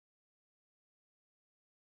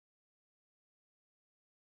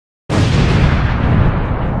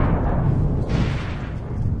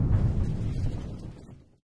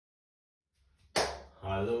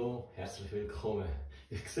herzlich willkommen.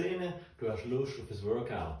 Ich sehe, du hast Lust auf ein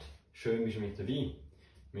Workout. Schön bist du mit dabei.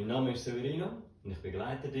 Mein Name ist Severino und ich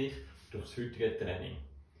begleite dich durch das heutige Training.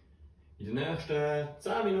 In den nächsten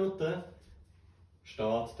 10 Minuten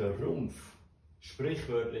steht der Rumpf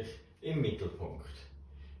sprichwörtlich im Mittelpunkt.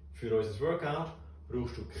 Für unser Workout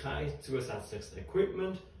brauchst du kein zusätzliches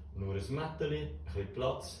Equipment, nur ein Mätteli, ein bisschen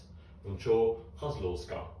Platz und schon kann es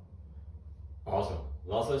losgehen. Also,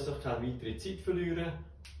 lass uns doch keine weitere Zeit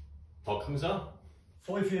verlieren. Packen wir es an.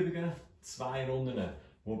 5 Übungen, 2 Runden.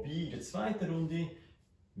 Wobei in der zweiten Runde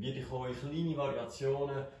werde ich euch kleine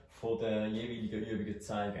Variationen von den jeweiligen Übungen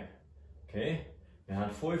zeigen. Okay? Wir haben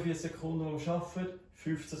 45 Sekunden zum Arbeiten,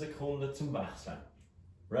 15 Sekunden zum Wechseln.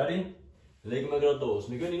 Ready? Legen wir gerade los.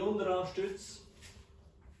 Wir gehen in Unterarmstütz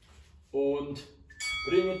und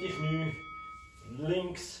bringen die Knie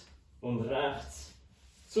links und rechts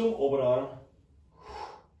zum Oberarm.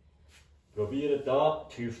 Probiere da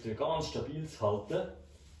die Hüfte ganz stabil zu halten.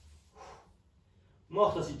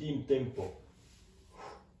 Mach das in deinem Tempo.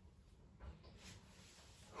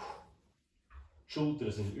 Die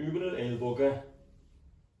Schultern sind über den Ellbogen.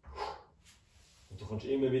 Und du kommst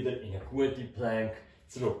immer wieder in eine gute Plank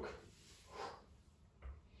zurück.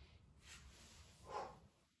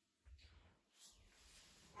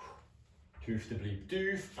 Die Hüfte bleibt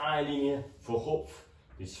tief, eine Linie von Kopf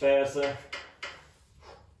bis Ferse.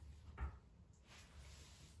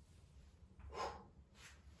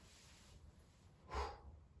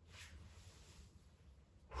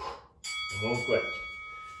 Und gut.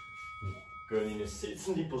 Wir gehen in eine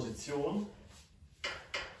sitzende Position.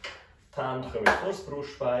 Die Hände kommen vor das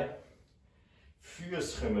Brustbein. Die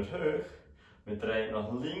Füße kommen hoch. Wir drehen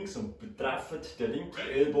nach links und betreffen den linken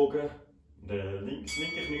Ellbogen, das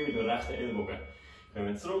linke Knie mit dem rechten Ellbogen.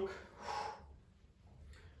 Kommen zurück.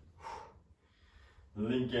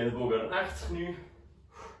 Linke Ellbogen, rechts Knie.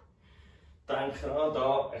 Denke an,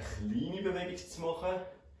 hier eine kleine Bewegung zu machen.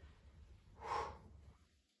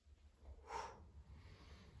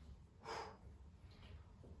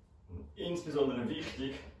 Insbesondere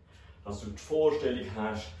wichtig, dass du die Vorstellung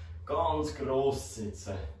hast, ganz gross zu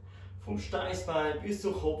sitzen. Vom Steißbein bis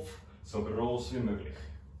zum Kopf so gross wie möglich.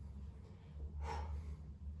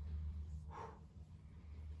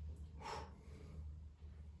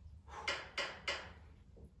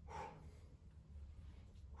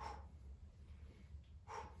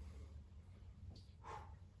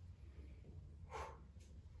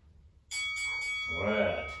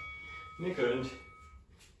 Gut. Wir gehen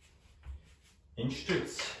in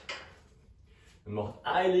Stütz. Man macht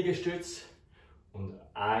eine Liegestütz und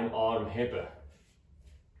einen Arm heben.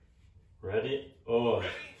 Ready? Und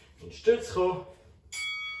in Stütz kommen.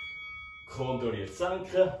 Kontrolliert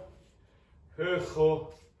senken. Hoch kommen.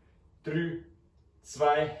 3,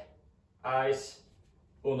 2, 1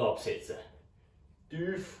 und absetzen.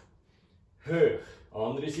 Tief, hoch.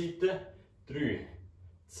 Andere Seite. 3,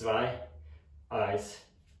 2, 1,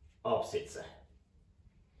 absetzen.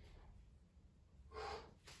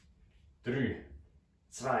 3,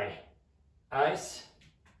 2, 1.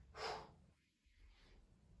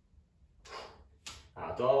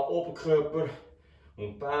 Auch hier Oberkörper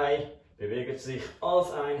und Bein bewegen sich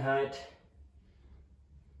als Einheit.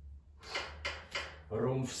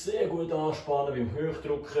 Rumpf sehr gut anspannen beim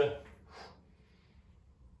Hochdrücken.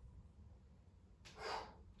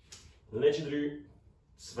 Letzte 3,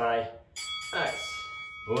 2, 1.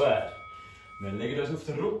 Gut. Wir legen uns auf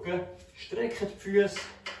den Rücken, strecken die Füße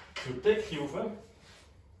zur Decke rauf.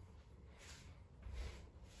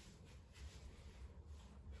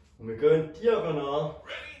 Und wir gehen diagonal,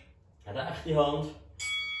 rechte Hand,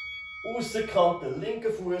 Aussenkante,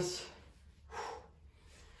 linker Fuß.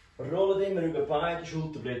 Rollen immer über beide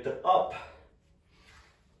Schulterblätter ab.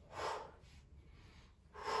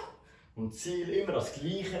 Und Ziel immer das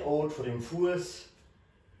gleiche Ort von dem Fuß.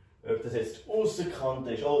 Ob das jetzt die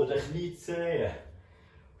Aussenkante ist oder der Kniezehen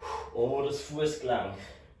oder das Fußgelenk.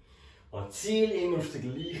 Und Ziel immer auf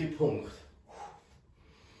den gleichen Punkt.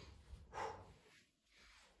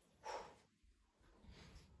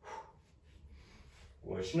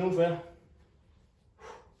 Gut schnaufen.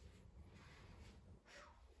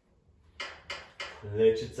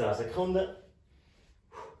 Letzte 10 Sekunden.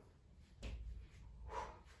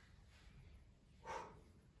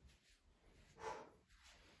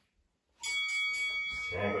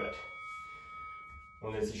 Sehr gut.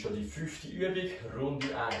 Und jetzt ist schon die 5. Übung,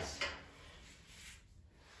 Runde 1.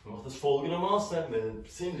 Wir machen das folgendermaßen. Wir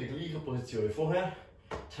sind in der gleichen Position wie vorher.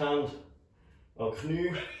 Die Hände an die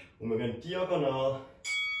Knie und wir gehen diagonal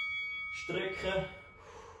strecken,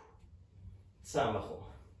 zusammenkommen.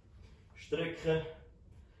 Strecken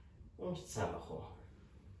und zusammenkommen.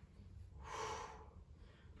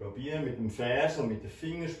 Probieren mit dem Ferse und mit den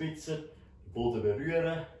Fingerspitzen den Boden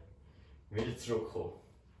berühren, wieder zurückkommen.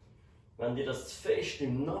 Wenn dir das zu fest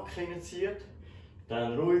im Nacken hineinzieht,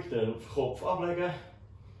 dann ruhig den Kopf ablegen.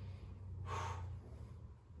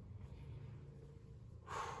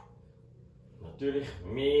 Natürlich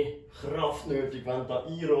mehr Kraft nötig, wenn du da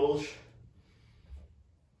einrollst.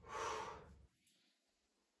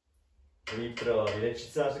 Bleib dran, die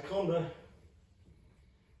letzten 10 Sekunden.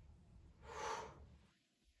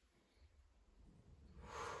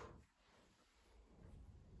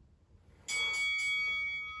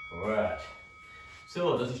 Gut.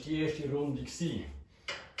 So, das war die erste Runde.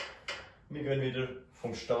 Wir gehen wieder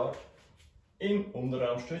vom Start im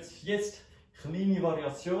Unterarmstütz. Jetzt kleine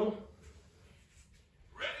Variation.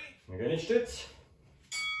 Wir gehen in den Stütz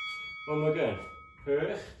und wir gehen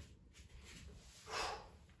hoch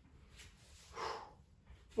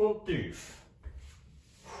und tief.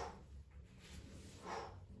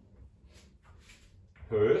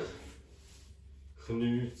 Hoch,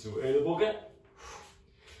 Knie zu Ellbogen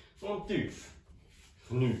und tief.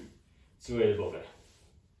 Knie zu Ellbogen.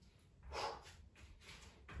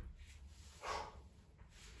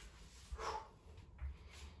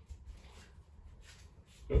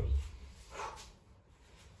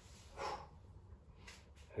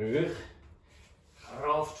 Hoch,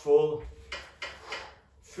 kraftvoll,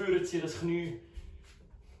 führen Sie das Knie.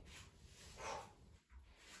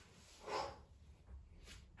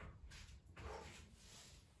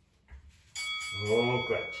 Oh,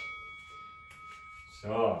 gut.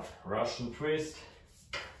 So, Russian Twist.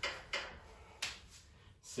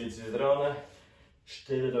 Sitzt wieder dran.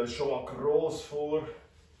 Stellt euch schon mal gross vor.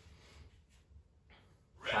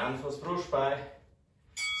 Hände vor das Brustbein.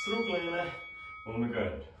 Zurücklehnen und wir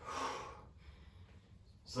gehen.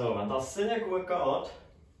 So, wenn das sehr gut geht,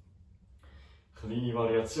 kleine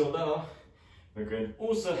Variation da. Wir gehen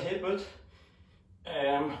raus, heben,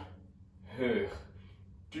 hoch,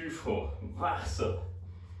 tief hoch, wechsel,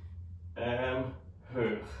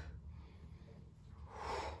 hoch.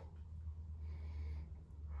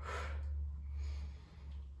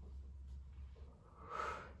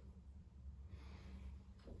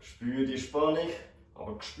 Spür die Spannung,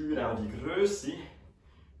 aber spür auch die Größe.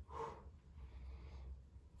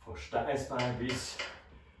 Von Steißbein bis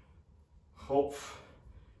Kopf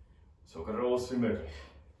so groß wie möglich.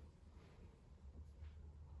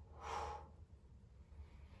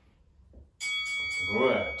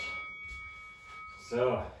 Gut.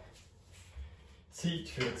 So. Zeit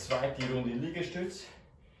für die zweite Runde Liegestütz.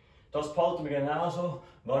 Das behalten wir genauso.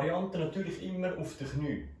 Variante natürlich immer auf den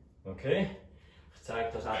Knie. Okay? Ich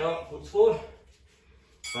zeige das auch hier kurz vor.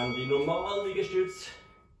 Wenn die normale Liegestütz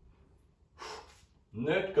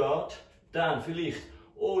nicht geht, dann vielleicht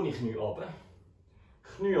ohne Knie runter.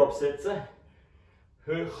 Knie absetzen,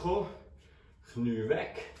 hoch kommen, Knie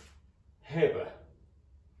weg, heben.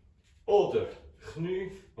 Oder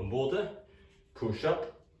Knie am Boden,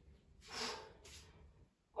 Push-up,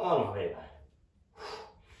 anheben.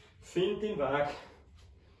 Find den Weg.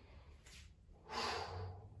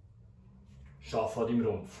 Schaff an deinem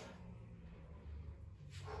Rumpf.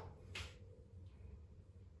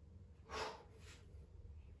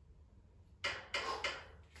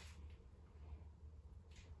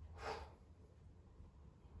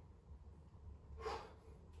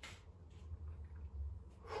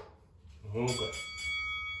 Gut.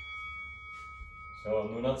 So,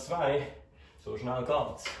 nur noch 2. So schnell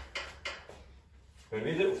geht's. Gehen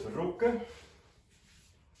wieder auf den Rücken.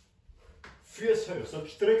 Füße hoch, so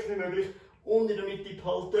gestreckt wie möglich. Und in der Mitte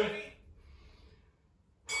behalten.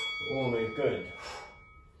 Und wir gehen.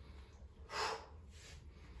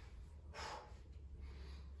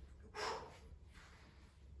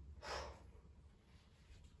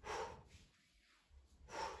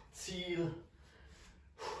 Ziel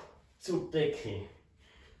zur Decke.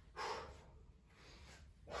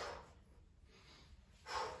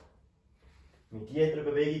 Mit jeder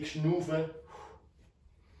Bewegung schnaufen.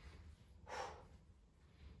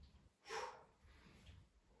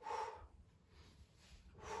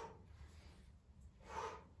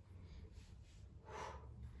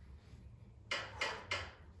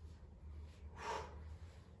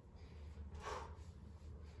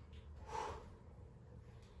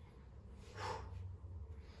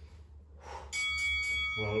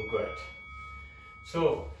 Und gut.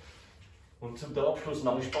 So, und zum Abschluss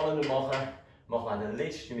noch ein spannender machen, machen wir einen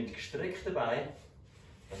letzten mit gestreckten Beinen.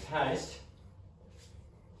 Das heisst,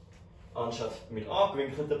 anstatt mit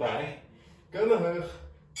angewinkelten Beinen, gehen wir hoch,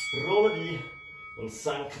 rollen ein und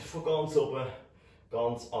senken von ganz oben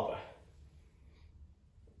ganz runter.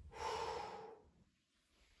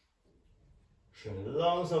 Schön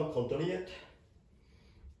langsam kontrolliert.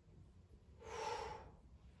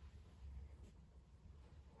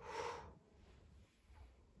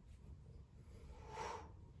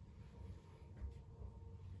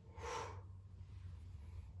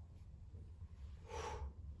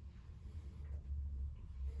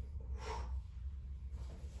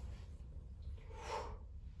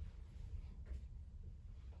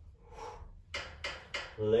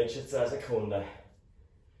 Letzte 10 Sekunden.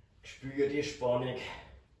 Spür die Spannung.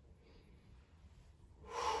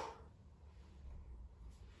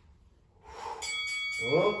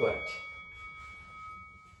 Oh, gut.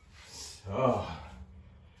 So.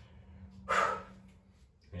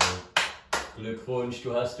 Glückwunsch,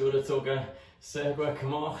 du hast durchgezogen. Sehr gut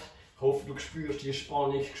gemacht. Ich hoffe, du spürst die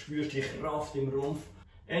Spannung, spürst die Kraft im Rumpf.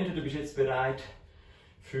 Entweder du bist jetzt bereit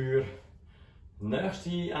für die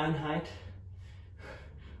nächste Einheit.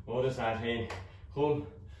 Oder sagst, hey, komm,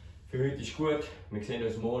 für heute ist gut, wir sehen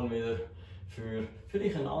uns morgen wieder für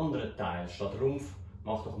vielleicht einen anderen Teil. Statt Rumpf,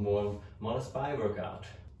 mach doch morgen mal ein Bein-Workout.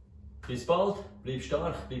 Bis bald, bleib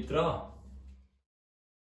stark, bleib dran.